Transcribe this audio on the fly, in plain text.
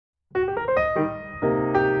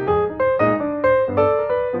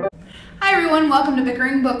welcome to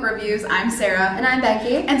Bickering Book Reviews. I'm Sarah. And I'm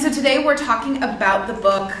Becky. And so today we're talking about the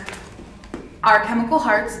book Our Chemical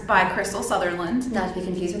Hearts by Krystal Sutherland. Not to be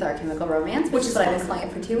confused with Our Chemical Romance, which is what I've been calling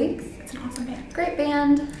it for 2 weeks. It's an awesome band. Great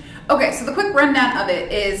band. Okay, so the quick rundown of it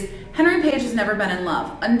is Henry Page has never been in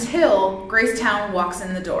love until Grace Town walks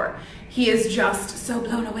in the door. He is just so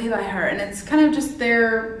blown away by her, and it's kind of just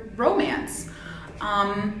their romance.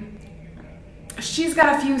 She's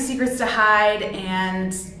got a few secrets to hide,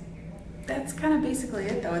 and that's kind of basically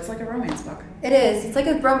it, though. It's like a romance book. It is. It's like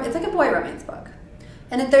a boy romance book,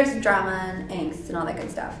 and there's drama and angst and all that good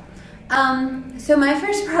stuff. So my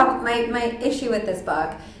first problem, my issue with this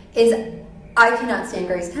book is I cannot stand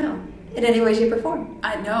Grace Town in any way, shape, or form.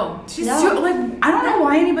 I know. She's too, like, I don't know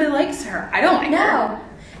why anybody likes her. I don't like her.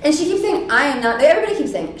 And she keeps saying, I am not, everybody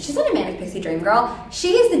keeps saying, she's not a manic pixie dream girl.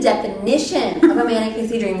 She is the definition of a manic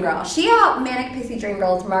pixie dream girl. She out manic pixie dream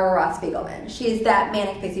girls Margot Roth Spiegelman. She is that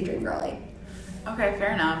manic pixie dream girly. Okay,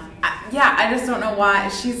 fair enough. I just don't know why.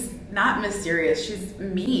 She's not mysterious. She's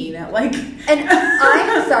mean. Like, and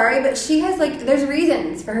I'm sorry, but she has, like, there's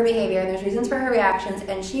reasons for her behavior and there's reasons for her reactions,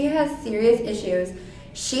 and she has serious issues.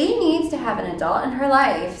 She needs to have an adult in her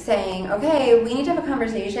life saying, okay, we need to have a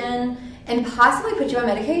conversation and possibly put you on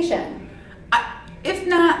medication. If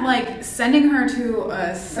not, like, sending her to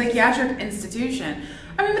a psychiatric institution.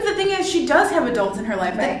 I mean, but the thing is, she does have adults in her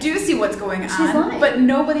life that do see what's going on. She's lying. But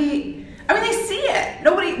nobody, I mean, they see it.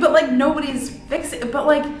 Nobody's fixing it. But,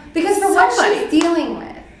 like, because for what she's dealing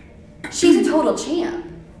with, she's a total champ.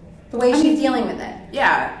 The way she's dealing with it.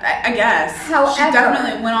 Yeah, I guess. However, she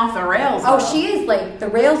definitely went off the rails, though. Oh, she is, like, the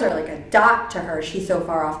rails are like a dot to her. She's so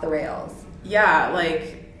far off the rails. Yeah,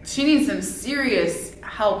 like, she needs some serious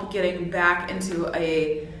help getting back into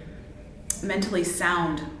a mentally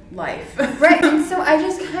sound life. Right, and so I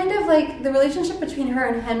just kind of, like, the relationship between her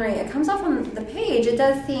and Henry, it comes off on the page. It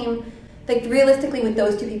does seem like, realistically, with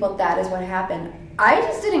those two people, that is what happened. I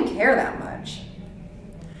just didn't care that much.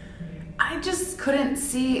 I just couldn't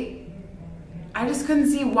see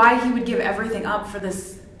why he would give everything up for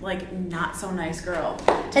this, like, not so nice girl.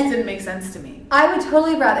 It just didn't make sense to me. I would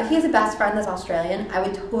totally rather, he has a best friend that's Australian, I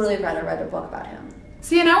would totally rather read a book about him.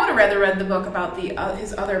 See, and I would have rather read the book about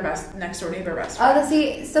his other next door neighbor best friend. Oh,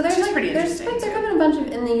 see, so there's, like, there could have been a bunch of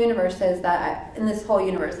in this whole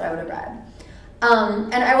universe that I would have read.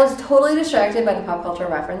 And I was totally distracted by the pop culture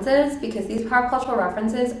references, because these pop cultural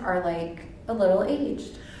references are, like, a little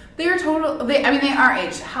aged. They are they are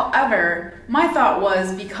aged. However, my thought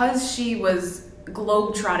was, because she was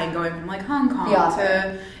globetrotting, going from, like, Hong Kong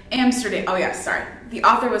to Amsterdam. Oh, yeah, sorry. The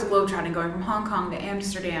author was globetrotting, going from Hong Kong to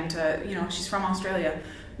Amsterdam to, she's from Australia.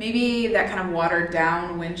 Maybe that kind of watered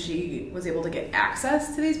down when she was able to get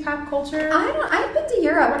access to these pop culture. I've been to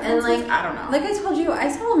Europe, and, like, I don't know. Like I told you, I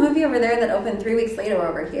saw a movie over there that opened 3 weeks later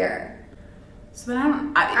over here. So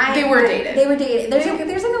then they were dated. They were dated. There's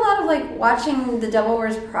like a lot of, like, watching The Devil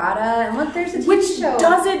Wears Prada, and look, there's a TV show. Which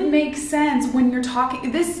doesn't make sense when you're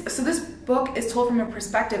talking this book is told from a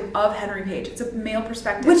perspective of Henry Page. It's a male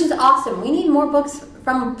perspective, which is awesome. We need more books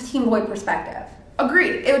from a teen boy perspective.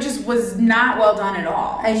 Agreed. It just was not well done at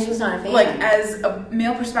all. I just was not a fan. Like, as a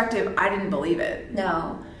male perspective, I didn't believe it.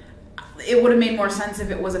 No. It would have made more sense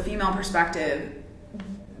if it was a female perspective,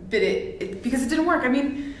 but because it didn't work. I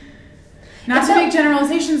mean, not to make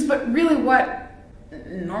generalizations, but really, what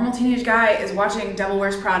normal teenage guy is watching Devil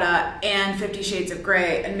Wears Prada and 50 Shades of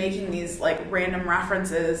Grey and making these, like, random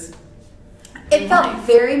references? It felt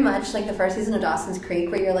very much like the first season of Dawson's Creek,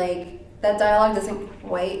 where you're like, that dialogue doesn't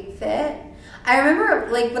quite fit. I remember,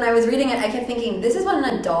 like, when I was reading it, I kept thinking, this is what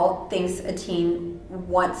an adult thinks a teen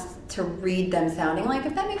wants to read them sounding like,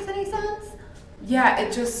 if that makes any sense. Yeah,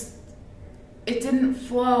 it didn't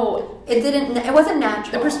flow. It wasn't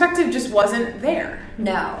natural. The perspective just wasn't there.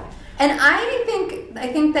 No. And I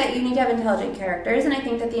think that you need to have intelligent characters, and I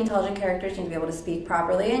think that the intelligent characters need to be able to speak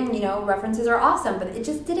properly, and, references are awesome, but it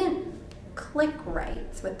just didn't click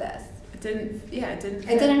right with this. It didn't fit.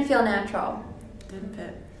 It didn't feel natural. It didn't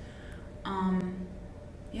fit.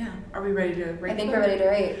 Are we ready to rate? I think we're ready to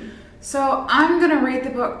rate. So I'm gonna rate the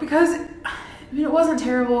book because, it wasn't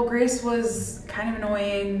terrible. Grace was kind of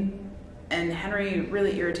annoying, and Henry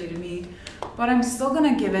really irritated me. But I'm still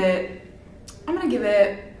gonna give it. I'm gonna give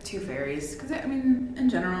it 2 fairies because in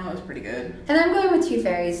general it was pretty good. And I'm going with 2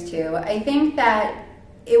 fairies too. I think that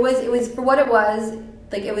it was for what it was.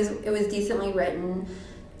 Like, it was decently written.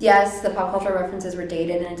 Yes, the pop culture references were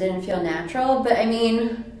dated and it didn't feel natural, but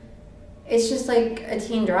it's just like a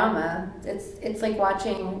teen drama. It's like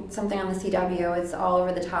watching something on the CW. It's all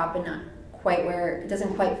over the top and not quite where it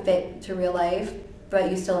doesn't quite fit to real life, but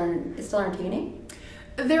it's still entertaining.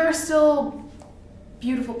 There are still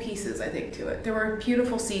beautiful pieces, I think, to it. There were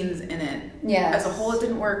beautiful scenes in it. Yeah. As a whole, it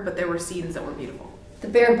didn't work, but there were scenes that were beautiful. The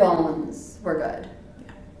bare bones were good.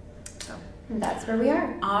 Yeah. So. And that's where we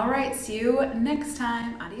are. All right. See you next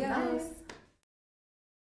time. Adios. Bye.